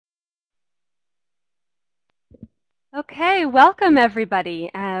Okay, welcome everybody.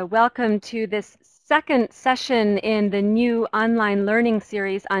 Welcome to this second session in the new online learning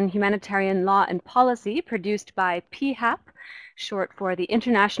series on humanitarian law and policy produced by PHAP, short for the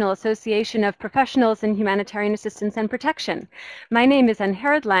International Association of Professionals in Humanitarian Assistance and Protection. My name is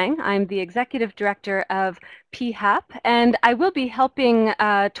Ann-Herod Lang. I'm the Executive Director of PHAP, and I will be helping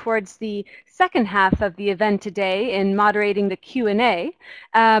towards the second half of the event today in moderating the Q&A.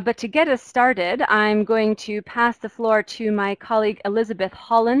 But to get us started, I'm going to pass the floor to my colleague Elizabeth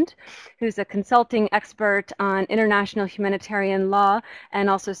Holland, who's a consulting expert on international humanitarian law and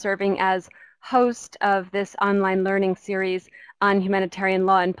also serving as host of this online learning series on humanitarian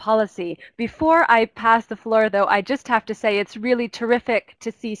law and policy. Before I pass the floor, though, I just have to say it's really terrific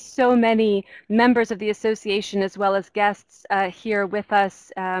to see so many members of the association as well as guests here with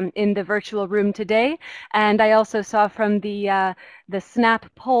us in the virtual room today. And I also saw from the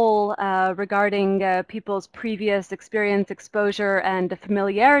SNAP poll regarding people's previous experience, exposure, and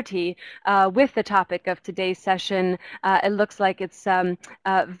familiarity with the topic of today's session. It looks like it's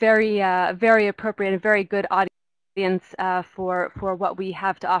very appropriate and very good audience for what we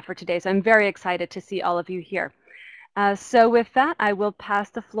have to offer today. So I'm very excited to see all of you here. So with that, I will pass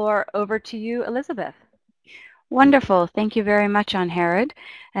the floor over to you, Elizabeth. Wonderful. Thank you very much, Ann-Herod.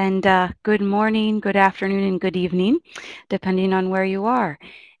 And good morning, good afternoon, and good evening, depending on where you are.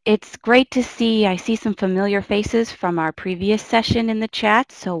 It's great to see, I see some familiar faces from our previous session in the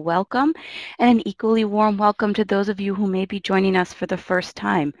chat, so welcome. And an equally warm welcome to those of you who may be joining us for the first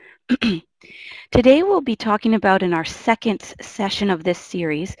time. Today we'll be talking about, in our second session of this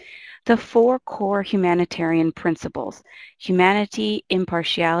series, the 4 core humanitarian principles: humanity,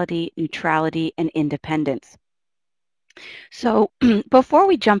 impartiality, neutrality, and independence. So before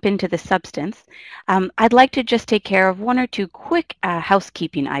we jump into the substance, I'd like to just take care of 1 or 2 quick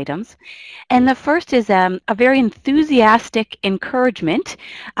housekeeping items. And the first is a very enthusiastic encouragement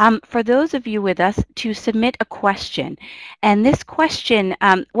for those of you with us to submit a question. And this question,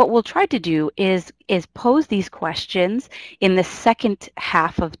 what we'll try to do is pose these questions in the second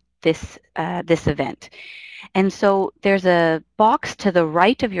half of this event. And so there's a box to the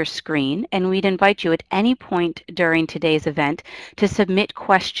right of your screen, and we'd invite you at any point during today's event to submit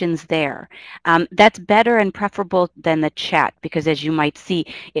questions there. That's better and preferable than the chat, because as you might see,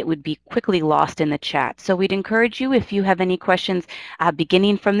 it would be quickly lost in the chat. So we'd encourage you, if you have any questions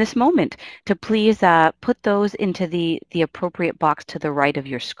beginning from this moment, to please put those into the appropriate box to the right of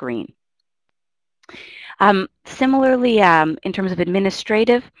your screen. Similarly, in terms of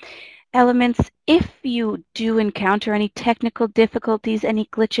administrative elements, if you do encounter any technical difficulties, any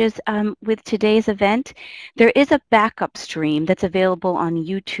glitches with today's event, there is a backup stream that's available on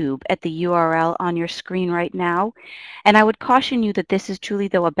YouTube at the URL on your screen right now. And I would caution you that this is truly,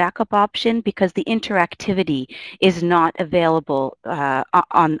 though, a backup option, because the interactivity is not available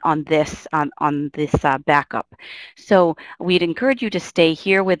on this backup. So we'd encourage you to stay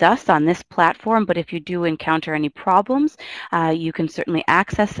here with us on this platform, but if you do encounter any problems, you can certainly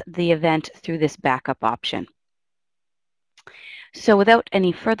access the event through this backup option. So without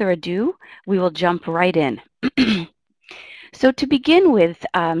any further ado, we will jump right in. So to begin with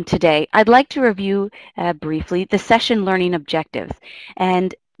today, I'd like to review briefly the session learning objectives.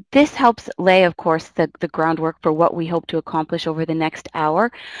 And this helps lay, of course, the groundwork for what we hope to accomplish over the next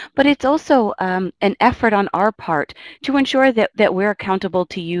hour, but it's also an effort on our part to ensure that we're accountable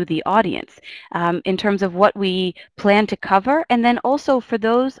to you, the audience, in terms of what we plan to cover. And then also for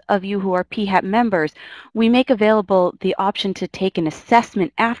those of you who are PHAP members, we make available the option to take an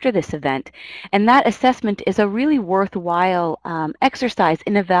assessment after this event. And that assessment is a really worthwhile exercise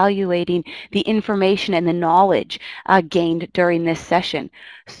in evaluating the information and the knowledge gained during this session.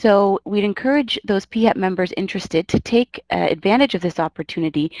 So we'd encourage those PHAP members interested to take advantage of this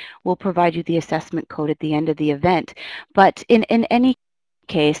opportunity. We'll provide you the assessment code at the end of the event. But in any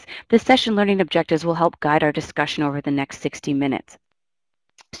case, the session learning objectives will help guide our discussion over the next 60 minutes.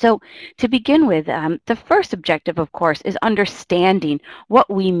 So to begin with, the first objective, of course, is understanding what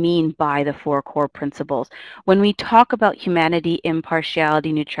we mean by the 4 core principles. When we talk about humanity,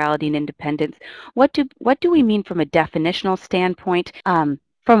 impartiality, neutrality, and independence, what do we mean from a definitional standpoint,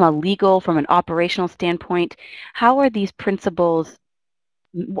 from a legal, from an operational standpoint? How are these principles,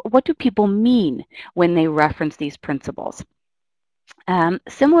 what do people mean when they reference these principles?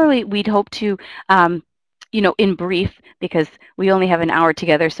 Similarly, we'd hope to in brief, because we only have an hour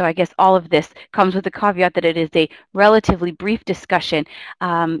together, so I guess all of this comes with the caveat that it is a relatively brief discussion,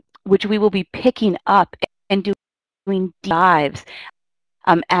 which we will be picking up and doing dives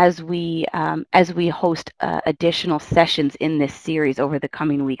as we host additional sessions in this series over the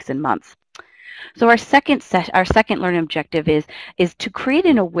coming weeks and months. So our second learning objective is to create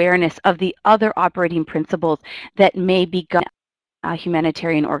an awareness of the other operating principles that may be governed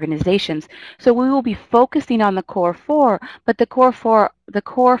humanitarian organizations. So we will be focusing on the core four, but the core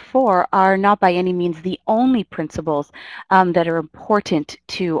four are not by any means the only principles that are important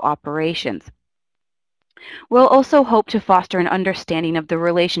to operations. We'll also hope to foster an understanding of the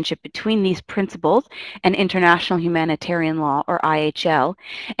relationship between these principles and international humanitarian law, or IHL.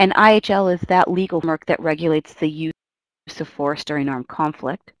 And IHL is that legal framework that regulates the use of force during armed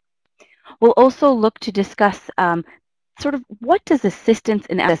conflict. We'll also look to discuss sort of what does assistance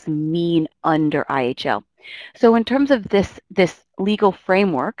and access mean under IHL. So in terms of this legal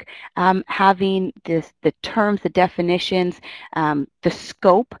framework, having the terms, the definitions, the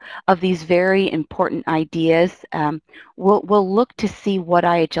scope of these very important ideas, we'll look to see what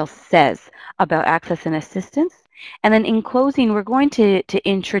IHL says about access and assistance. And then in closing, we're going to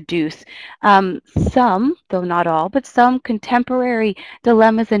introduce some, though not all, but some contemporary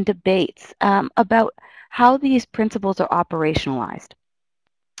dilemmas and debates about how these principles are operationalized.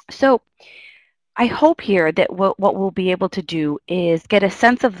 So I hope here that what we'll be able to do is get a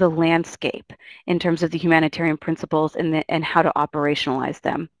sense of the landscape in terms of the humanitarian principles and how to operationalize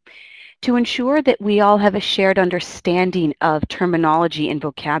them, to ensure that we all have a shared understanding of terminology and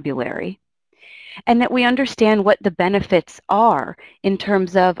vocabulary, and that we understand what the benefits are in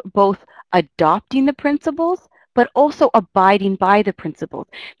terms of both adopting the principles but also abiding by the principles.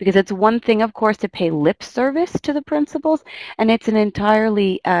 Because it's one thing, of course, to pay lip service to the principles, and it's an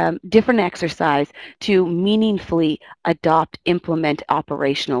entirely different exercise to meaningfully adopt, implement,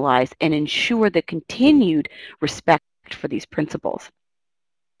 operationalize, and ensure the continued respect for these principles.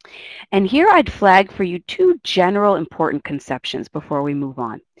 And here I'd flag for you two general important conceptions before we move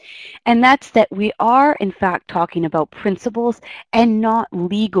on. And that's that we are, in fact, talking about principles and not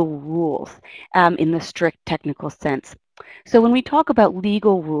legal rules in the strict technical sense. So when we talk about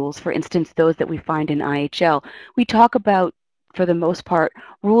legal rules, for instance, those that we find in IHL, we talk about, for the most part,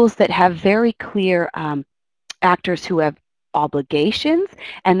 rules that have very clear actors who have obligations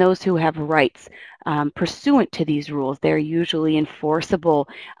and those who have rights pursuant to these rules. They're usually enforceable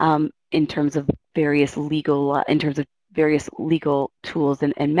in terms of various legal tools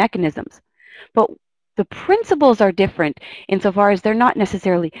and mechanisms. But the principles are different insofar as they're not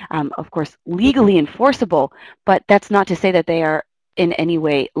necessarily, of course, legally enforceable, but that's not to say that they are in any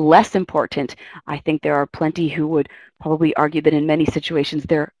way less important. I think there are plenty who would probably argue that in many situations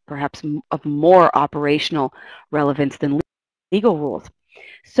they're perhaps of more operational relevance than legal rules.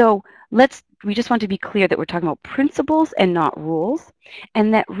 So we just want to be clear that we're talking about principles and not rules,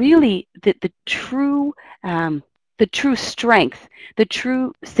 and that really the true strength, the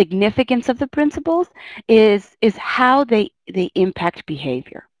true significance of the principles is how they impact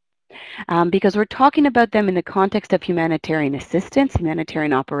behavior. Because we're talking about them in the context of humanitarian assistance,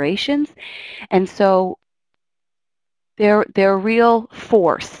 humanitarian operations, and so their real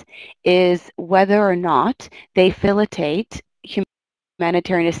force is whether or not they facilitate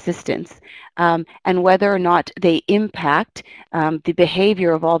humanitarian assistance, and whether or not they impact the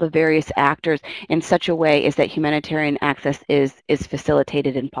behavior of all the various actors in such a way as that humanitarian access is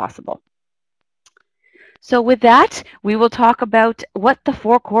facilitated and possible. So with that, we will talk about what the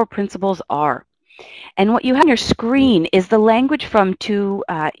four core principles are. And what you have on your screen is the language from two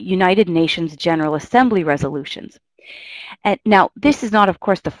United Nations General Assembly resolutions. And now, this is not, of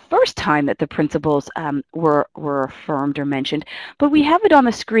course, the first time that the principles were affirmed or mentioned, but we have it on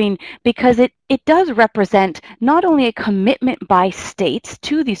the screen because it does represent not only a commitment by states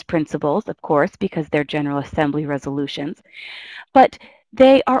to these principles, of course, because they're General Assembly resolutions, but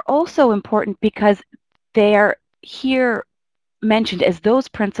they are also important because they are here mentioned as those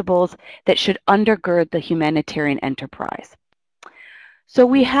principles that should undergird the humanitarian enterprise. So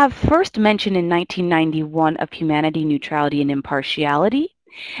we have first mention in 1991 of humanity, neutrality, and impartiality.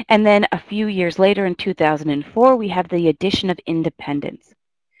 And then a few years later in 2004, we have the addition of independence.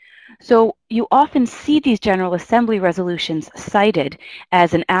 So you often see these General Assembly resolutions cited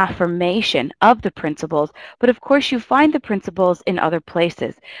as an affirmation of the principles, but of course you find the principles in other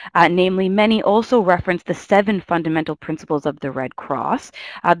places. Namely, many also reference the 7 fundamental principles of the Red Cross.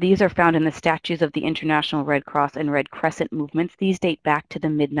 These are found in the statutes of the International Red Cross and Red Crescent movements. These date back to the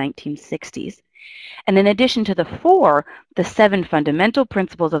mid-1960s. And in addition to the 4, the 7 fundamental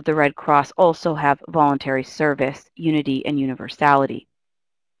principles of the Red Cross also have voluntary service, unity, and universality.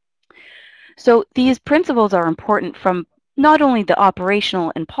 So these principles are important from not only the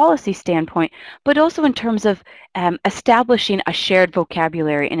operational and policy standpoint, but also in terms of establishing a shared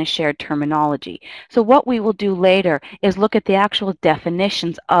vocabulary and a shared terminology. So what we will do later is look at the actual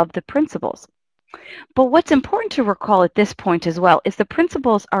definitions of the principles. But what's important to recall at this point as well is the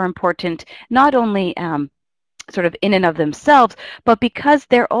principles are important not only sort of in and of themselves, but because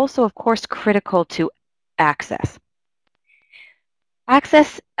they're also, of course, critical to access.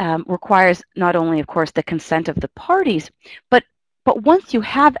 Access requires not only, of course, the consent of the parties, but once you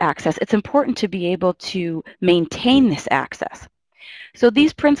have access, it's important to be able to maintain this access. So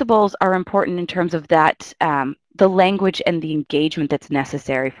these principles are important in terms of that, the language and the engagement that's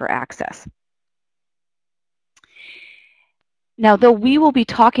necessary for access. Now, though we will be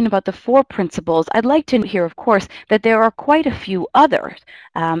talking about the 4 principles, I'd like to note here, of course, that there are quite a few others.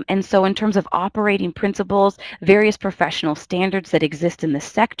 And so in terms of operating principles, various professional standards that exist in the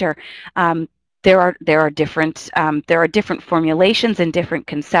sector, there are different formulations and different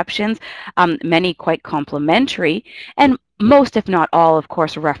conceptions, many quite complementary, and most, if not all, of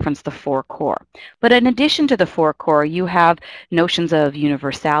course, reference the 4 core. But in addition to the 4 core, you have notions of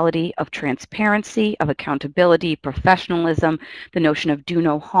universality, of transparency, of accountability, professionalism, the notion of do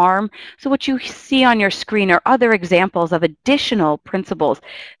no harm. So what you see on your screen are other examples of additional principles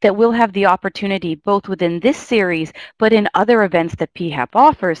that we'll have the opportunity, both within this series, but in other events that PHAP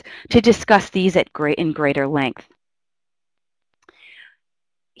offers, to discuss these in greater length.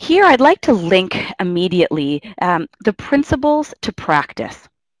 Here, I'd like to link immediately the principles to practice.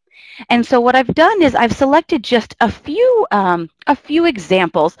 And so what I've done is I've selected just a few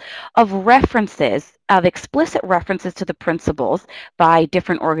examples of references, of explicit references to the principles by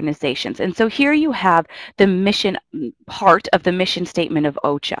different organizations. And so here you have the mission part of the mission statement of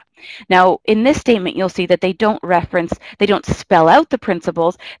OCHA. Now, in this statement, you'll see that they don't spell out the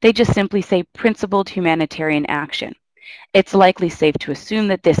principles, they just simply say principled humanitarian action. It's likely safe to assume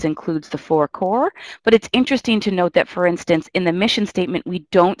that this includes the 4 core, but it's interesting to note that, for instance, in the mission statement, we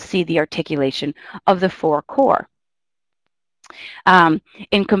don't see the articulation of the 4 core.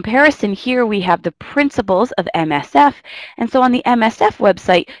 In comparison, here we have the principles of MSF, and so on the MSF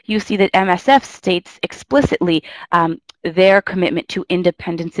website, you see that MSF states explicitly their commitment to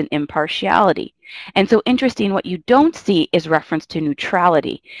independence and impartiality. And so interesting, what you don't see is reference to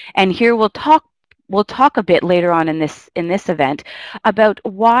neutrality. And here we'll talk a bit later on in this event about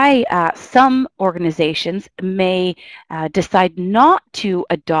why some organizations may decide not to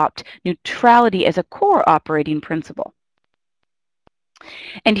adopt neutrality as a core operating principle.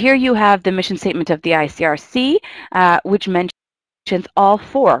 And here you have the mission statement of the ICRC, which mentions all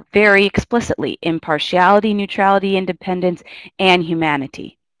 4 very explicitly: impartiality, neutrality, independence, and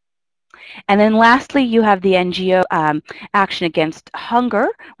humanity. And then lastly, you have the NGO Action Against Hunger,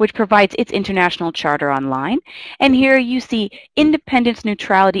 which provides its international charter online. And here you see independence,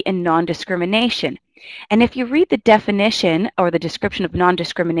 neutrality, and non-discrimination. And if you read the definition or the description of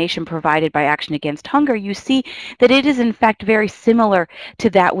non-discrimination provided by Action Against Hunger, you see that it is in fact very similar to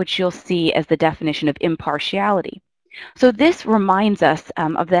that which you'll see as the definition of impartiality. So this reminds us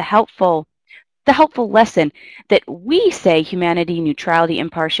of the helpful lesson that we say humanity, neutrality,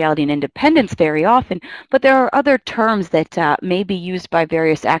 impartiality, and independence very often, but there are other terms that may be used by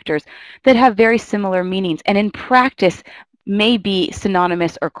various actors that have very similar meanings, and in practice may be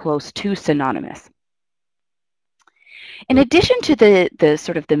synonymous or close to synonymous. In addition to the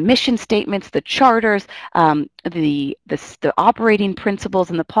sort of the mission statements, the charters, the operating principles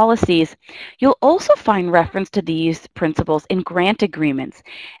and the policies, you'll also find reference to these principles in grant agreements.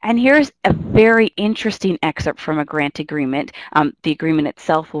 And here's a very interesting excerpt from a grant agreement. The agreement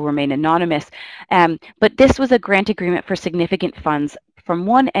itself will remain anonymous, but this was a grant agreement for significant funds from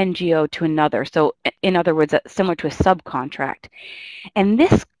one NGO to another. So in other words, similar to a subcontract. And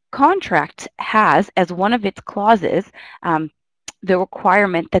this contract has, as one of its clauses, the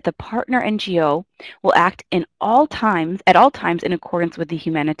requirement that the partner NGO will act at all times in accordance with the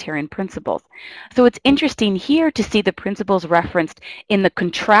humanitarian principles. So it's interesting here to see the principles referenced in the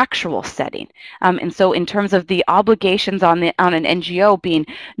contractual setting. And so in terms of the obligations on an NGO being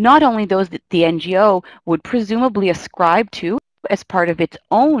not only those that the NGO would presumably ascribe to as part of its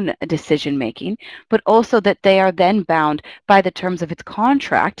own decision making, but also that they are then bound by the terms of its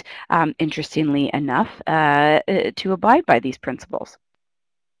contract, interestingly enough, to abide by these principles.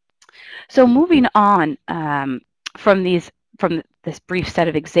 So moving on from this brief set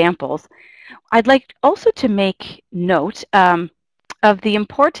of examples, I'd like also to make note of the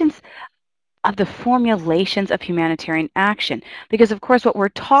importance of the formulations of humanitarian action, because of course what we're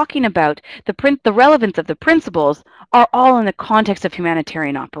talking about, the relevance of the principles, are all in the context of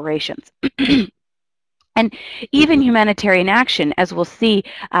humanitarian operations. And even humanitarian action, as we'll see,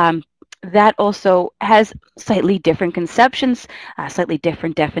 that also has slightly different conceptions, slightly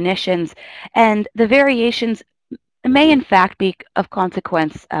different definitions, and the variations may in fact be of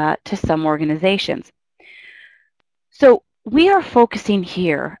consequence to some organizations. So we are focusing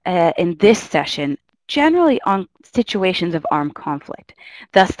here in this session generally on situations of armed conflict.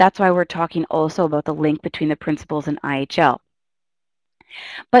 Thus, that's why we're talking also about the link between the principles and IHL.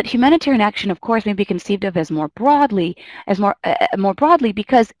 But humanitarian action, of course, may be conceived of as more broadly,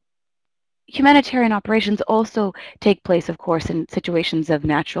 because humanitarian operations also take place, of course, in situations of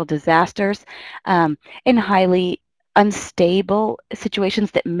natural disasters, in highly unstable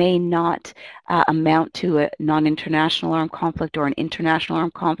situations that may not amount to a non-international armed conflict or an international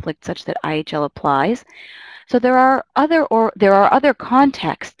armed conflict such that IHL applies. So there are other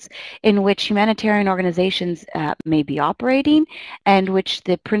contexts in which humanitarian organizations may be operating, and which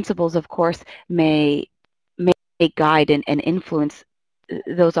the principles, of course, may guide and influence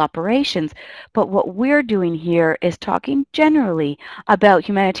those operations. But what we're doing here is talking generally about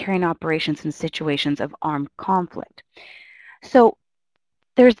humanitarian operations in situations of armed conflict. So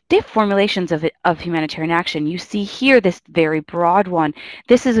there's formulations of humanitarian action. You see here this very broad one.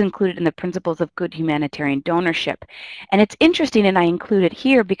 This is included in the principles of good humanitarian donorship. And it's interesting, and I include it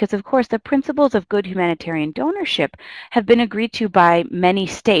here because, of course, the principles of good humanitarian donorship have been agreed to by many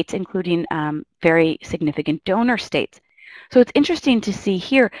states, including very significant donor states. So it's interesting to see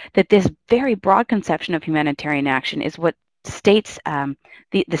here that this very broad conception of humanitarian action is what states,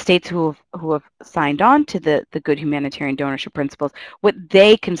 the states who have signed on to the good humanitarian donorship principles, what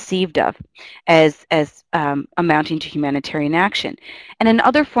they conceived of as amounting to humanitarian action. And in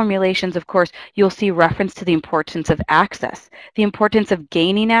other formulations, of course, you'll see reference to the importance of access, the importance of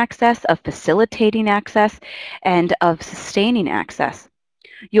gaining access, of facilitating access, and of sustaining access.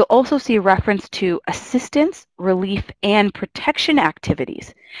 You'll also see reference to assistance, relief, and protection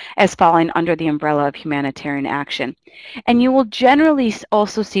activities as falling under the umbrella of humanitarian action. And you will generally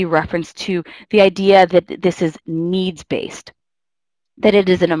also see reference to the idea that this is needs-based, that it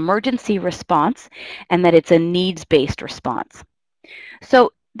is an emergency response, and that it's a needs-based response.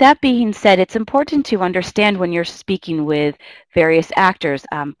 So that being said, it's important to understand when you're speaking with various actors,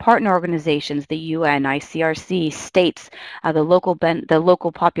 partner organizations, the UN, ICRC, states, the local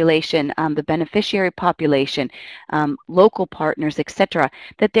population, the beneficiary population, local partners, etc.,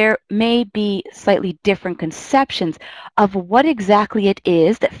 that there may be slightly different conceptions of what exactly it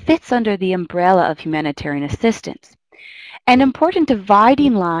is that fits under the umbrella of humanitarian assistance. An important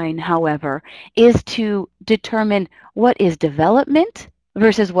dividing line, however, is to determine what is development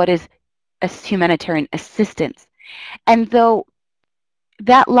versus what is humanitarian assistance. And though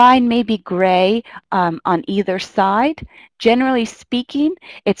that line may be gray on either side, generally speaking,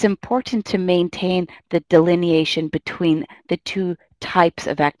 it's important to maintain the delineation between the two types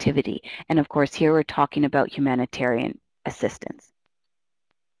of activity. And of course, here we're talking about humanitarian assistance.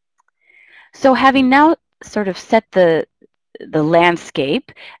 So having now sort of set the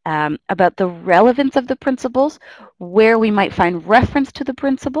landscape about the relevance of the principles, where we might find reference to the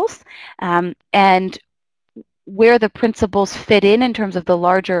principles, and where the principles fit in terms of the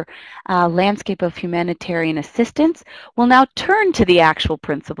larger landscape of humanitarian assistance. We'll now turn to the actual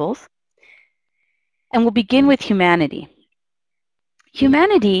principles, and we'll begin with humanity.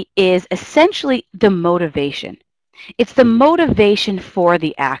 Humanity is essentially the motivation. It's the motivation for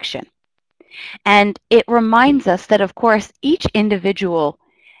the action. And it reminds us that, of course, each individual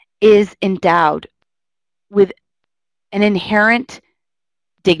is endowed with an inherent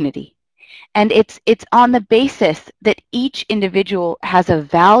dignity. And it's on the basis that each individual has a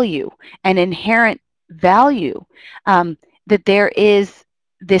value, an inherent value, that there is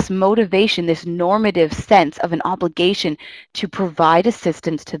this motivation, this normative sense of an obligation to provide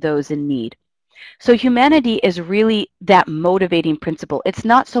assistance to those in need. So humanity is really that motivating principle. It's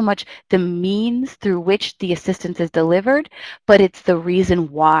not so much the means through which the assistance is delivered, but it's the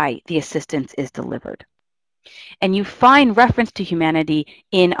reason why the assistance is delivered. And you find reference to humanity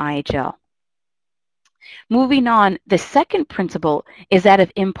in IHL. Moving on, the second principle is that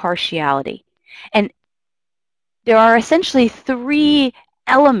of impartiality. And there are essentially three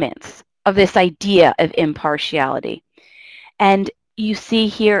elements of this idea of impartiality. And you see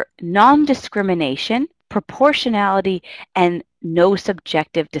here non-discrimination, proportionality, and no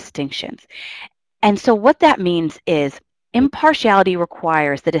subjective distinctions. And so what that means is impartiality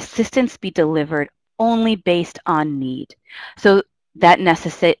requires that assistance be delivered only based on need. So that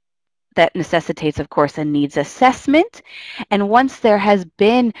necessitates, of course, a needs assessment. And once there has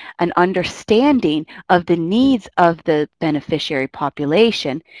been an understanding of the needs of the beneficiary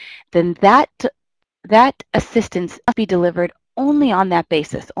population, then that assistance must be delivered only on that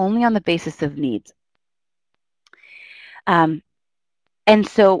basis, only on the basis of needs. And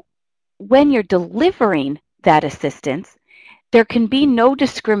so when you're delivering that assistance, there can be no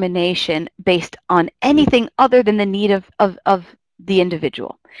discrimination based on anything other than the need of the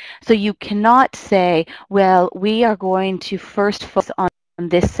individual. So you cannot say, well, we are going to first focus on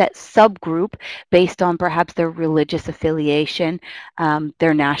this set subgroup based on perhaps their religious affiliation,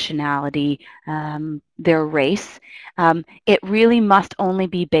 their nationality, their race. It really must only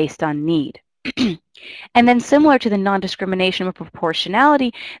be based on need. And then similar to the non-discrimination of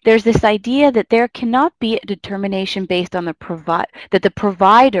proportionality, there's this idea that there cannot be a determination based on that the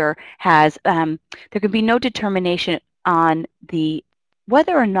provider has, there can be no determination on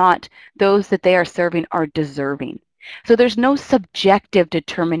whether or not those that they are serving are deserving. So there's no subjective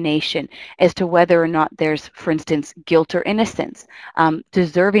determination as to whether or not there's, for instance, guilt or innocence,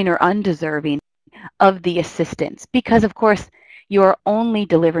 deserving or undeserving of the assistance, because of course you are only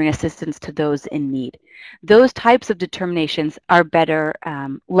delivering assistance to those in need. Those types of determinations are better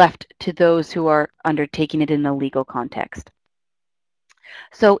left to those who are undertaking it in a legal context.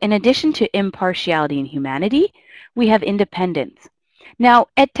 So in addition to impartiality and humanity, we have independence. Now,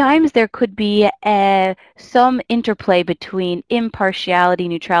 at times there could be some interplay between impartiality,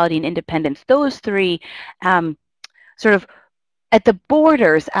 neutrality, and independence. Those three sort of at the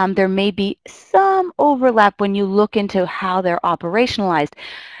borders, there may be some overlap when you look into how they're operationalized.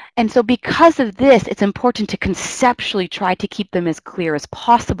 And so because of this, it's important to conceptually try to keep them as clear as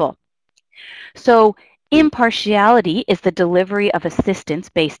possible. So impartiality is the delivery of assistance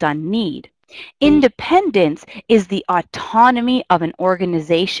based on need. Independence is the autonomy of an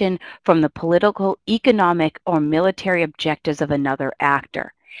organization from the political, economic, or military objectives of another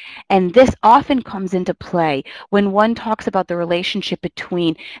actor. And this often comes into play when one talks about the relationship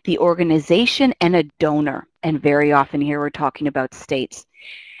between the organization and a donor. And very often here we're talking about states.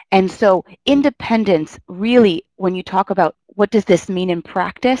 And so independence really, when you talk about what does this mean in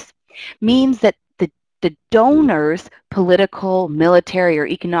practice, means that the donor's political, military, or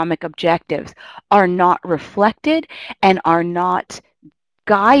economic objectives are not reflected and are not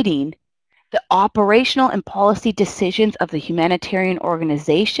guiding the operational and policy decisions of the humanitarian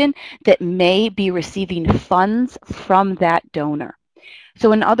organization that may be receiving funds from that donor.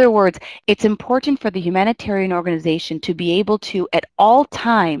 So in other words, it's important for the humanitarian organization to be able to, at all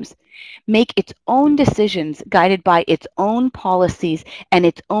times, make its own decisions guided by its own policies and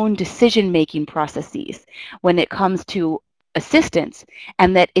its own decision-making processes when it comes to assistance,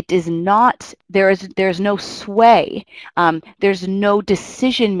 and that it is not, there's no sway, there's no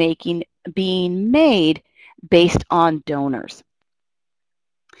decision-making being made based on donors.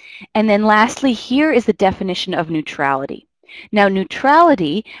 And then lastly, here is the definition of neutrality. Now,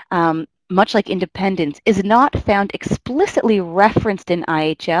 neutrality, much like independence, is not found explicitly referenced in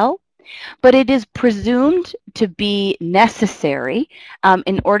IHL, but it is presumed to be necessary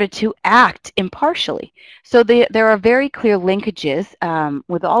in order to act impartially. So there are very clear linkages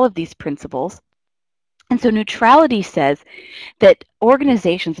with all of these principles. And so neutrality says that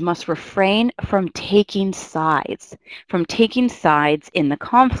organizations must refrain from taking sides in the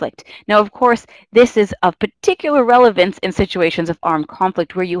conflict. Now, of course, this is of particular relevance in situations of armed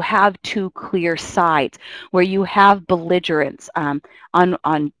conflict where you have two clear sides, where you have belligerents on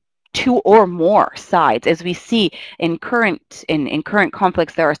two or more sides. As we see in current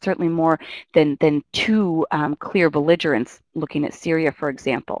conflicts, there are certainly more than two clear belligerents, looking at Syria, for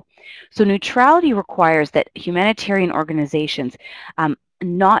example. So neutrality requires that humanitarian organizations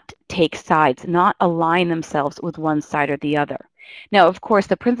not take sides, not align themselves with one side or the other. Now, of course,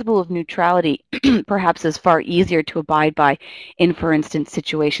 the principle of neutrality perhaps is far easier to abide by in, for instance,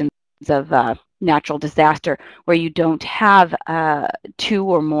 situations of natural disaster where you don't have two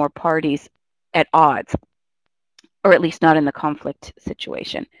or more parties at odds, or at least not in the conflict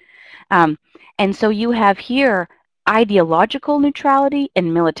situation. And so you have here ideological neutrality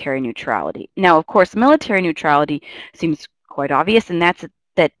and military neutrality. Now, of course, military neutrality seems quite obvious, and that's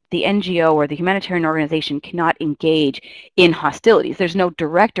that the NGO or the humanitarian organization cannot engage in hostilities. There's no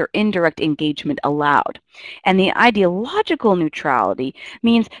direct or indirect engagement allowed. And the ideological neutrality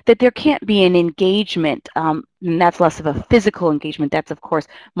means that there can't be an engagement, and that's less of a physical engagement. That's, of course,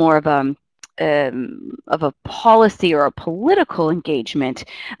 more of a policy or a political engagement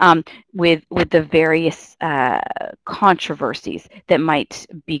with the various controversies that might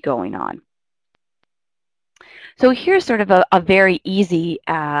be going on. So here's sort of a very easy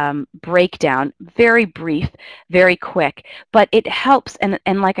breakdown, very brief, very quick, but it helps, and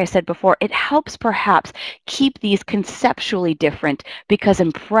like I said before, it helps perhaps keep these conceptually different, because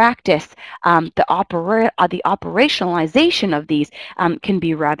in practice, the operationalization of these can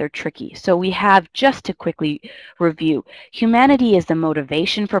be rather tricky. So we have, just to quickly review, humanity is the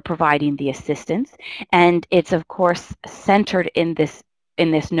motivation for providing the assistance, and it's of course centered in this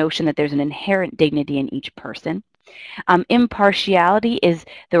notion that there's an inherent dignity in each person. Impartiality is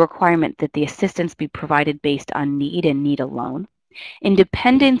the requirement that the assistance be provided based on need and need alone.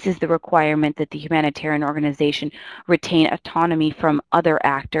 Independence is the requirement that the humanitarian organization retain autonomy from other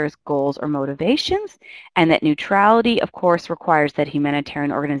actors, goals, or motivations, and that neutrality, of course, requires that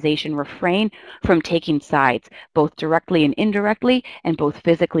humanitarian organization refrain from taking sides, both directly and indirectly, and both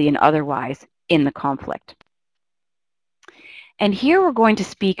physically and otherwise, in the conflict. And here we're going to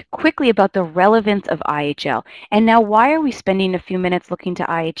speak quickly about the relevance of IHL. And now, why are we spending a few minutes looking to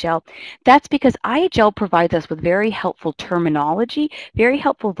IHL? That's because IHL provides us with very helpful terminology, very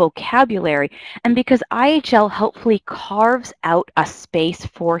helpful vocabulary, and because IHL helpfully carves out a space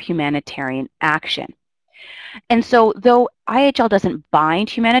for humanitarian action. And so, though IHL doesn't bind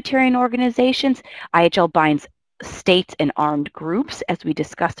humanitarian organizations, IHL binds states and armed groups, as we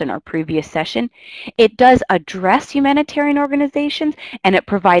discussed in our previous session. It does address humanitarian organizations, and it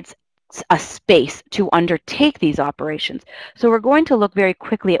provides a space to undertake these operations. So we're going to look very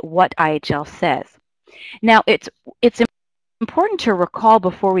quickly at what IHL says. Now, it's important to recall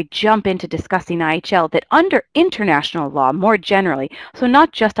before we jump into discussing IHL that under international law, more generally, so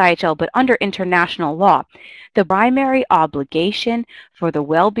not just IHL, but under international law, the primary obligation for the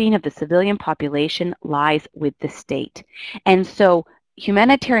well-being of the civilian population lies with the state. And so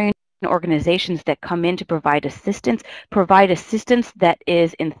humanitarian organizations that come in to provide assistance that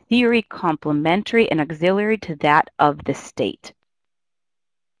is, in theory, complementary and auxiliary to that of the state.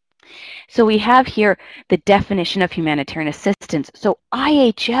 So we have here the definition of humanitarian assistance. So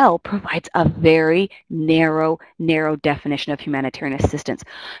IHL provides a very narrow definition of humanitarian assistance.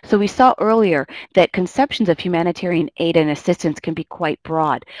 So we saw earlier that conceptions of humanitarian aid and assistance can be quite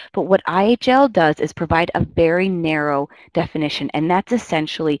broad, but what IHL does is provide a very narrow definition, and that's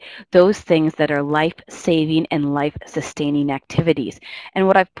essentially those things that are life-saving and life-sustaining activities. And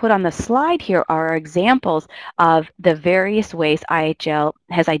what I've put on the slide here are examples of the various ways IHL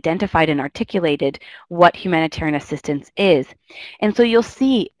has identified and articulated what humanitarian assistance is. And so you'll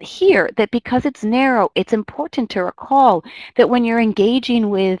see here that because it's narrow, it's important to recall that when you're engaging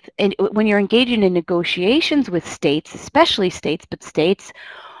in negotiations with states, especially states, but states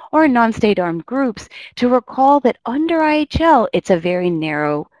or non-state armed groups, to recall that under IHL, it's a very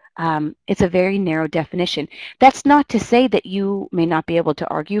narrow definition. That's not to say that you may not be able to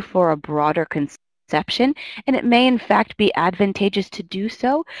argue for a broader conception, and it may in fact be advantageous to do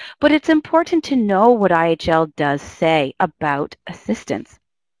so, but it's important to know what IHL does say about assistance.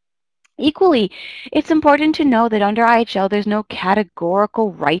 Equally, it's important to know that under IHL, there's no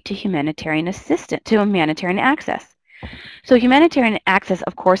categorical right to humanitarian assistance, to humanitarian access. So humanitarian access,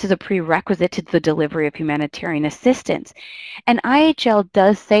 of course, is a prerequisite to the delivery of humanitarian assistance. And IHL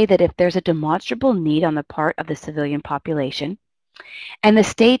does say that if there's a demonstrable need on the part of the civilian population, and the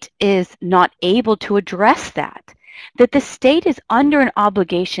state is not able to address that the state is under an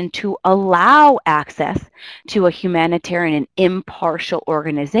obligation to allow access to a humanitarian and impartial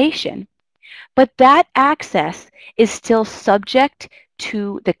organization. But that access is still subject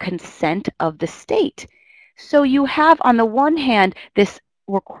to the consent of the state. So you have, on the one hand, this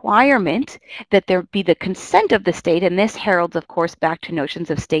requirement that there be the consent of the state, and this heralds, of course, back to notions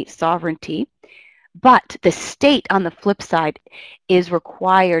of state sovereignty. But the state, on the flip side, is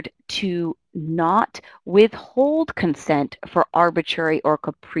required to not withhold consent for arbitrary or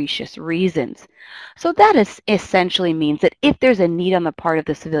capricious reasons. So that essentially means that if there's a need on the part of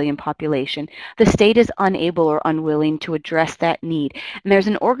the civilian population, the state is unable or unwilling to address that need. And there's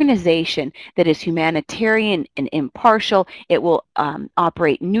an organization that is humanitarian and impartial, it will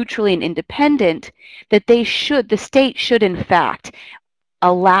operate neutrally and independent, that the state should in fact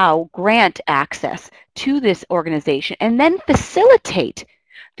grant access to this organization and then facilitate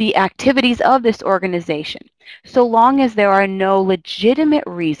the activities of this organization, so long as there are no legitimate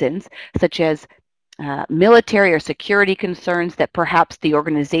reasons, such as military or security concerns, that perhaps the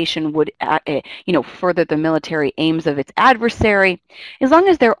organization would further the military aims of its adversary. As long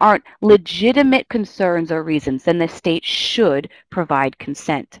as there aren't legitimate concerns or reasons, then the state should provide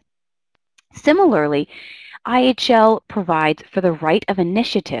consent. Similarly, IHL provides for the right of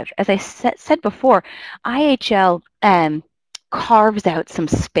initiative. As I said before, IHL carves out some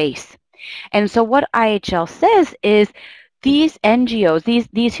space And so what IHL says is these NGOs,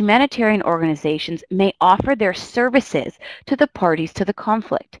 these humanitarian organizations may offer their services to the parties to the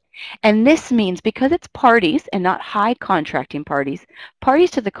conflict. And this means, because it's parties and not high contracting parties, parties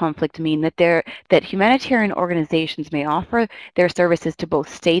to the conflict mean that humanitarian organizations may offer their services to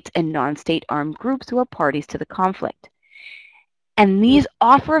both states and non-state armed groups who are parties to the conflict. And these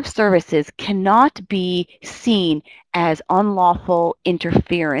offer of services cannot be seen as unlawful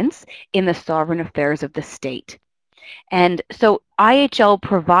interference in the sovereign affairs of the state. And so IHL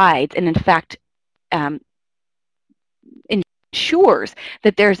provides, and in fact, um, ensures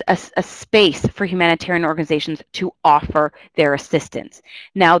that there's a space for humanitarian organizations to offer their assistance.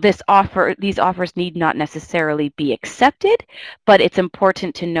 Now, these offers need not necessarily be accepted, but it's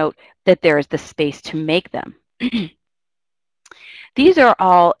important to note that there is the space to make them. These are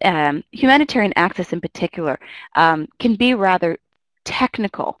all, humanitarian access in particular, can be rather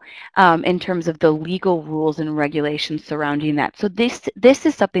technical in terms of the legal rules and regulations surrounding that. So this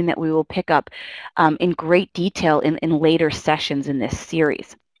is something that we will pick up in great detail in later sessions in this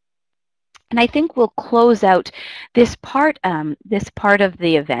series. And I think we'll close out this part of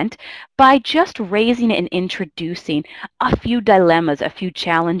the event by just raising and introducing a few dilemmas, a few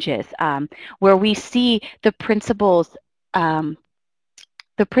challenges, where we see the principles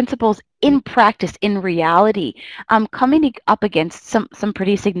in practice, in reality, coming up against some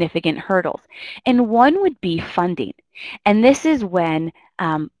pretty significant hurdles. And one would be funding. And this is when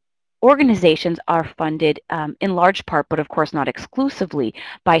organizations are funded in large part, but of course not exclusively,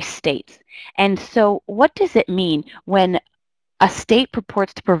 by states. And so what does it mean when a state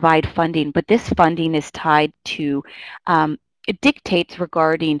purports to provide funding, but this funding is tied to dictates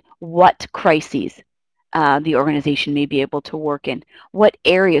regarding what crises the organization may be able to work in, what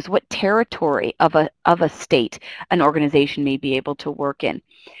areas, what territory of a state an organization may be able to work in.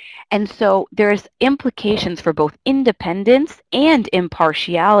 And so there's implications for both independence and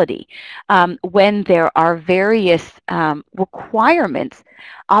impartiality when there are various requirements,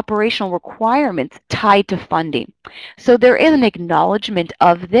 operational requirements tied to funding. So there is an acknowledgement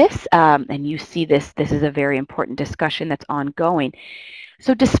of this, and you see this is a very important discussion that's ongoing.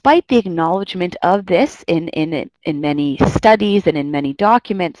 So despite the acknowledgement of this in many studies and in many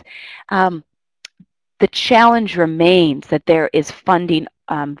documents, the challenge remains that there is funding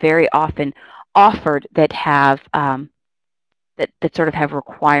very often offered that have that sort of have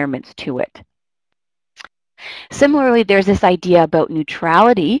requirements to it. Similarly, there's this idea about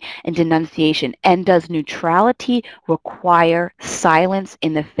neutrality and denunciation. And does neutrality require silence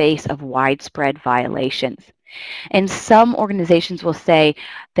in the face of widespread violations? And some organizations will say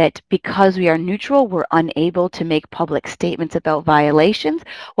that because we are neutral, we're unable to make public statements about violations,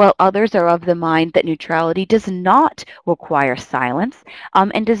 while others are of the mind that neutrality does not require silence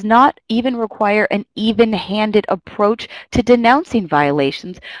and does not even require an even-handed approach to denouncing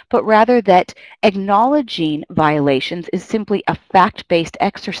violations, but rather that acknowledging violations is simply a fact-based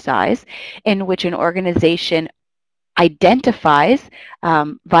exercise in which an organization identifies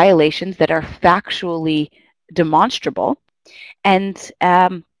violations that are factually demonstrable and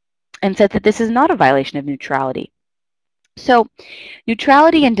said that this is not a violation of neutrality. So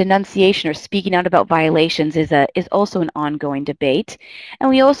neutrality and denunciation, or speaking out about violations, is also an ongoing debate. And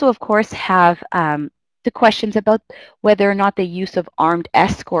we also, of course, have the questions about whether or not the use of armed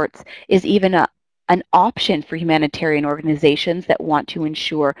escorts is even an option for humanitarian organizations that want to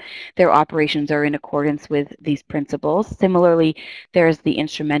ensure their operations are in accordance with these principles. Similarly, there's the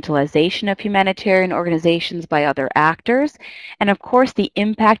instrumentalization of humanitarian organizations by other actors, and of course the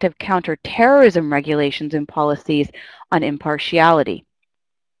impact of counterterrorism regulations and policies on impartiality.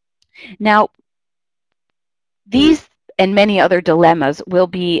 Now, these and many other dilemmas will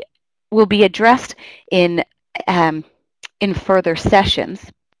be addressed in further sessions.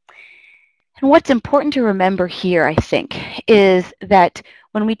 And what's important to remember here, I think, is that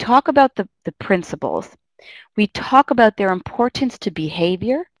when we talk about the principles, we talk about their importance to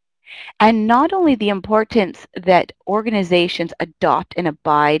behavior, and not only the importance that organizations adopt and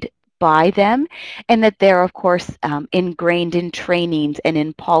abide by them, and that they're, of course, ingrained in trainings and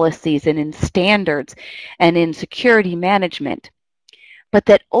in policies and in standards and in security management, but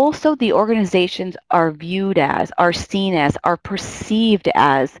that also the organizations are viewed as, are seen as, are perceived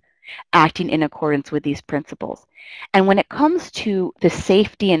as acting in accordance with these principles. And when it comes to the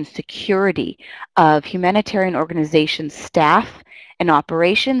safety and security of humanitarian organizations' staff and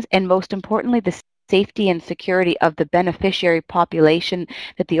operations, and most importantly, the safety and security of the beneficiary population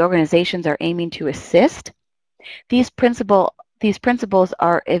that the organizations are aiming to assist, these principles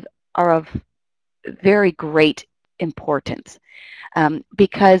are of very great importance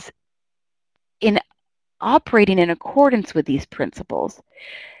because in operating in accordance with these principles,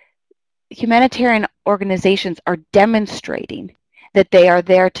 humanitarian organizations are demonstrating that they are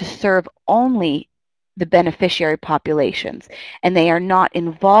there to serve only the beneficiary populations, and they are not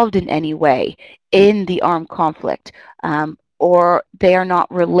involved in any way in the armed conflict, or they are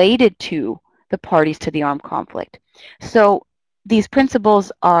not related to the parties to the armed conflict. So these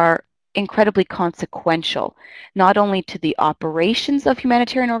principles are incredibly consequential, not only to the operations of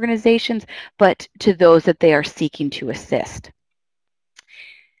humanitarian organizations, but to those that they are seeking to assist.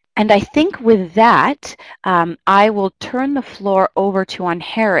 And I think with that, I will turn the floor over to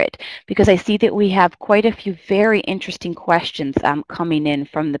Anharit, because I see that we have quite a few very interesting questions coming in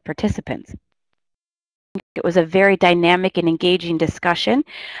from the participants. It was a very dynamic and engaging discussion.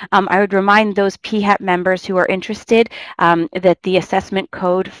 I would remind those PHAP members who are interested that the assessment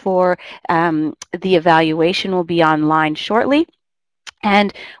code for the evaluation will be online shortly.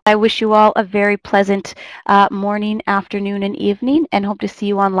 And I wish you all a very pleasant morning, afternoon, and evening, and hope to see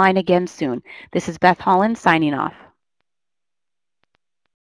you online again soon. This is Beth Holland signing off.